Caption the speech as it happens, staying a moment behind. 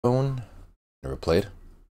Hearthstone, never played.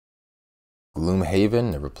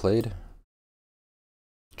 Gloomhaven, never played.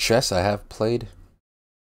 Chess, I have played.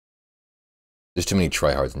 There's too many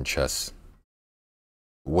tryhards in chess.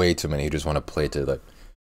 Way too many who just want to play to like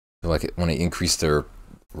want to increase their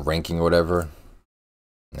ranking or whatever.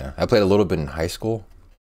 Yeah, I played a little bit in high school.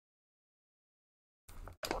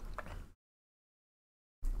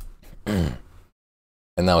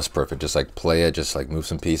 And that was perfect. Just like play it, just like move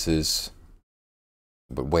some pieces.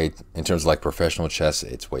 But wait, in terms of like professional chess,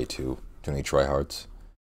 it's way too many tryhards.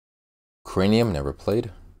 Cranium, never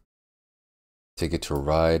played. Ticket to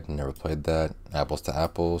Ride, never played that. Apples to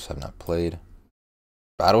Apples, have not played.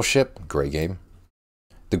 Battleship, great game.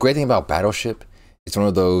 The great thing about Battleship, it's one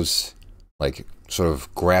of those like sort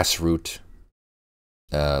of grassroots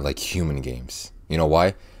like human games. You know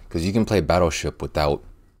why? Because you can play Battleship without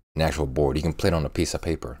an actual board. You can play it on a piece of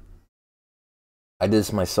paper. I did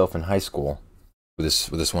this myself in high school with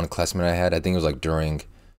this one classmate I had. I think it was like during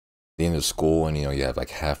the end of school, and you know you have like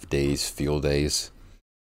half days, field days.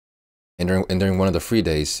 And during one of the free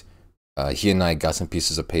days, he and I got some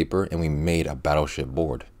pieces of paper and we made a Battleship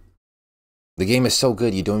board. The game is so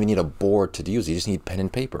good you don't even need a board to use. You just need pen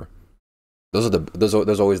and paper. Those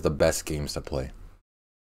are always the best games to play.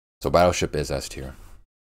 So Battleship is S tier.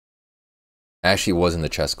 I actually was in the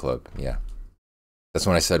chess club. Yeah, that's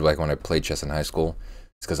when I said like when I played chess in high school.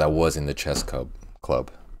 It's because I was in the chess club.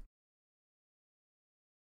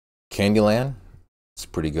 Candyland, it's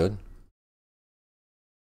pretty good.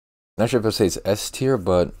 Not sure if I'd say it's S tier,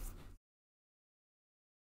 but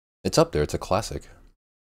it's up there. It's a classic.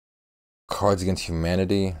 Cards Against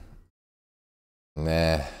Humanity.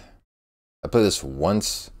 Nah. I played this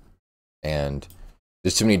once, and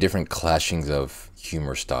there's too many different clashings of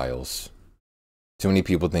humor styles. Too many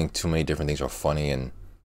people think too many different things are funny, and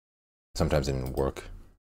sometimes it didn't work.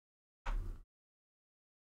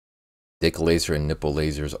 Dick Laser and Nipple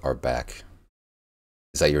Lasers are back.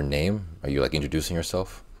 Is that your name? Are you like introducing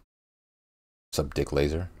yourself? What's up, Dick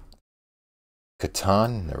Laser?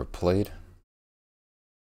 Catan, never played.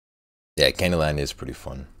 Yeah, Candyland is pretty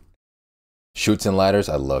fun. Shoots and Ladders,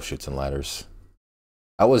 I love Shoots and Ladders.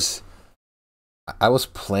 I was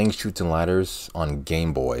playing Shoots and Ladders on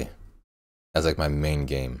Game Boy as like my main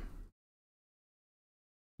game.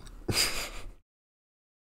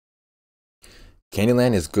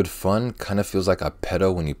 Candyland is good fun, kind of feels like a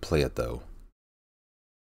pedo when you play it though.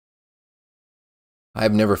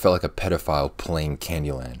 I've never felt like a pedophile playing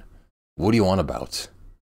Candyland. What do you want about?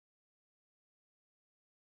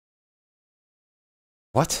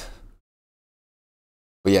 What?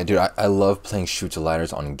 But yeah, dude, I love playing Shoots and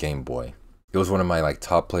Ladders on Game Boy. It was one of my like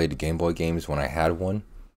top played Game Boy games when I had one.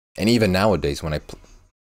 And even nowadays when I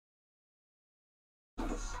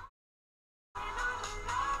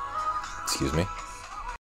excuse me.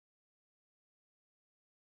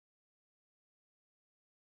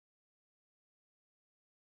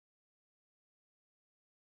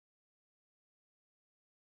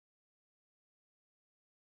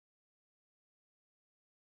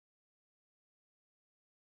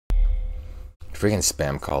 Freaking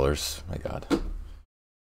spam callers, my god.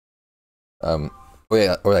 Oh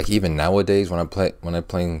yeah, or like even nowadays when I'm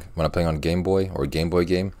playing on Game Boy or a Game Boy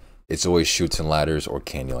game, it's always Shoots and Ladders or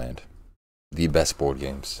Candyland. The best board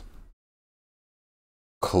games.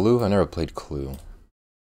 Clue, I never played Clue.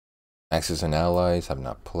 Axis and Allies, have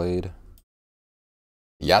not played.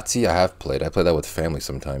 Yahtzee, I have played. I play that with family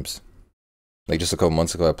sometimes. Like just a couple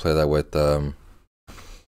months ago, I played that with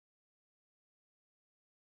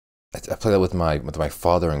I played that with my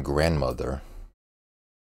father and grandmother.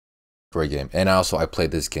 Great game. And I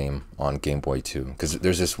played this game on Game Boy too, because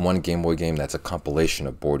there's this one Game Boy game that's a compilation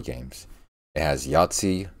of board games. It has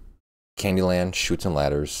Yahtzee, Candyland, Shoots and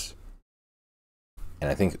Ladders, and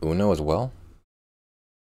I think Uno as well.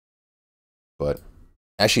 But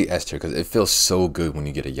actually S tier, because it feels so good when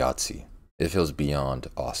you get a Yahtzee. It feels beyond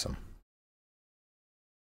awesome.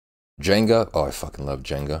 Jenga, oh I fucking love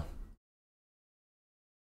Jenga.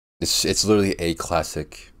 It's literally a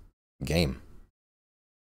classic game.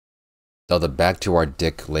 Now back to our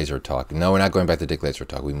Dick Laser talk. No, we're not going back to Dick Laser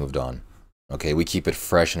talk. We moved on. Okay, we keep it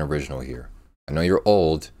fresh and original here. I know you're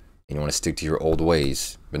old and you want to stick to your old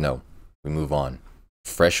ways, but no, we move on.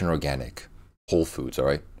 Fresh and organic. Whole Foods, all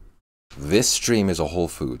right? This stream is a Whole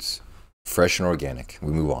Foods. Fresh and organic.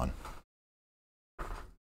 We move on.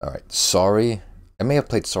 All right, Sorry. I may have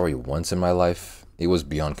played Sorry once in my life. It was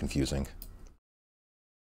beyond confusing.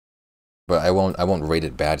 But I won't rate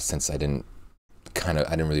it bad since I didn't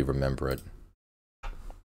really remember it.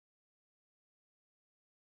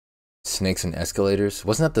 Snakes and Escalators.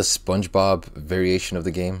 Wasn't that the SpongeBob variation of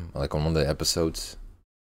the game? Like on one of the episodes?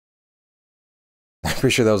 I'm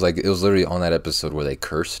pretty sure that was like, it was literally on that episode where they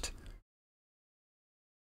cursed.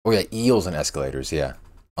 Oh yeah, eels and escalators, yeah.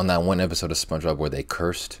 On that one episode of SpongeBob where they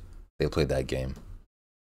cursed, they played that game.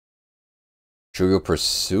 Trivial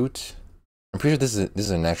Pursuit? I'm pretty sure this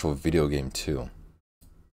is an actual video game too.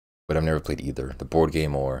 But I've never played either. The board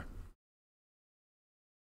game or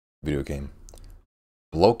video game.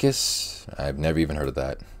 Locus? I've never even heard of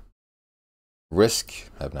that. Risk?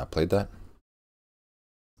 I have not played that.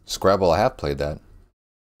 Scrabble? I have played that.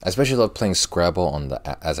 I especially love playing Scrabble on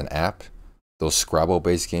the as an app. Those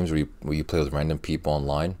Scrabble-based games where you play with random people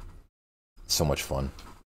online. So much fun.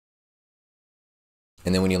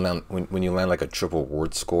 And then when you land like a triple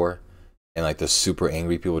word score, and like the super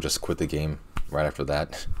angry people just quit the game right after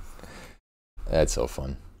that. That's so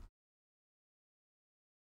fun.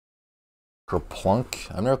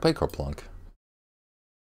 Kerplunk? I've never played Kerplunk.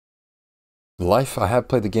 Life? I have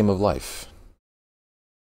played the game of Life.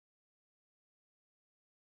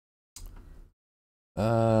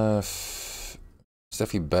 It's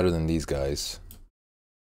definitely better than these guys.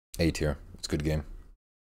 A tier. It's a good game.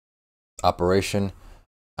 Operation.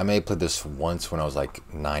 I may have played this once when I was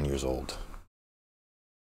like 9 years old.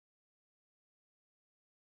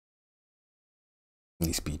 At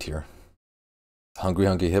least B tier. Hungry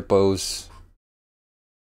Hungry Hippos.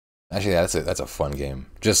 Actually, that's a fun game.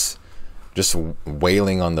 Just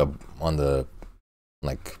wailing on the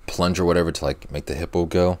like plunge or whatever to like make the hippo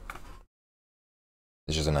go.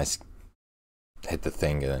 It's just a nice hit the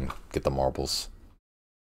thing and then get the marbles.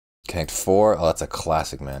 Connect 4. Oh, that's a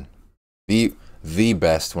classic, man. The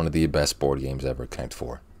best, one of the best board games ever, Connect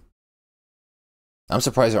 4. I'm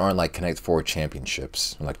surprised there aren't like Connect 4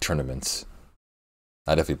 championships, or like tournaments.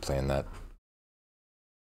 I'd definitely play in that.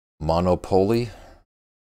 Monopoly.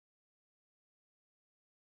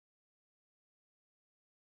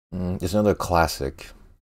 It's another classic,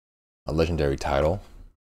 a legendary title.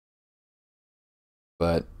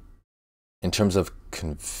 But in terms of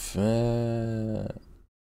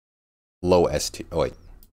low S tier. Oh wait,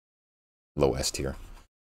 low S tier,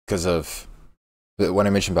 because of when I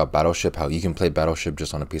mentioned about Battleship, how you can play Battleship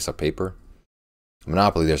just on a piece of paper.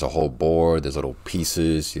 Monopoly, there's a whole board, there's little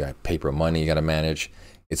pieces, you got paper money you got to manage.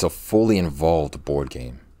 It's a fully involved board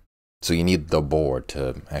game, so you need the board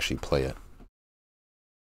to actually play it.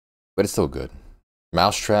 But it's still good.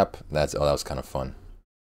 Mousetrap, that was kind of fun.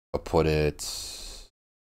 I'll put it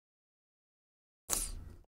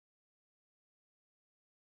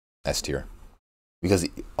S tier. Because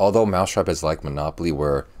although Mousetrap is like Monopoly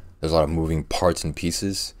where there's a lot of moving parts and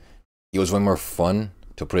pieces, it was way more fun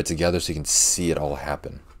to put it together so you can see it all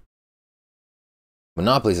happen.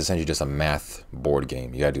 Monopoly is essentially just a math board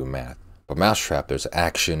game. You gotta do math. But Mousetrap, there's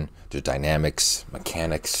action, there's dynamics,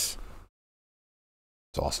 mechanics.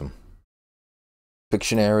 It's awesome.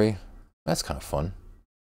 Pictionary, that's kind of fun.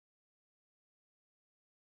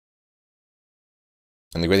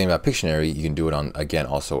 And the great thing about Pictionary, you can do it on, again,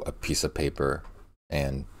 also a piece of paper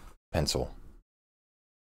and pencil.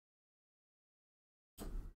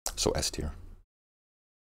 So S tier.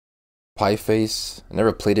 Pie Face, I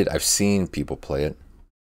never played it. I've seen people play it.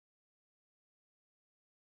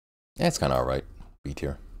 Yeah, it's kind of alright. B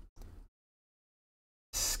tier.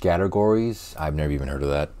 Scattergories, I've never even heard of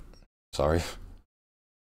that. Sorry.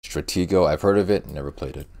 Stratego, I've heard of it, never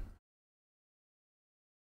played it.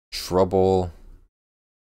 Trouble.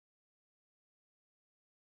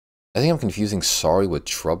 I think I'm confusing Sorry with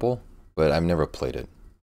Trouble, but I've never played it.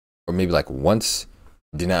 Or maybe like once,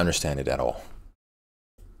 did not understand it at all.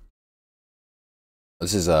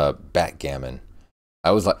 This is Backgammon. I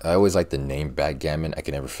always like the name Backgammon. I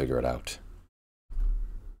can never figure it out.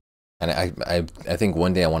 And I think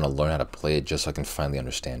one day I want to learn how to play it just so I can finally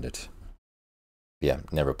understand it. Yeah,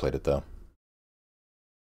 never played it though.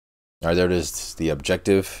 Alright, there it is. The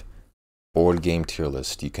objective board game tier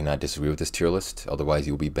list. You cannot disagree with this tier list, otherwise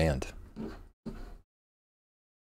you'll be banned.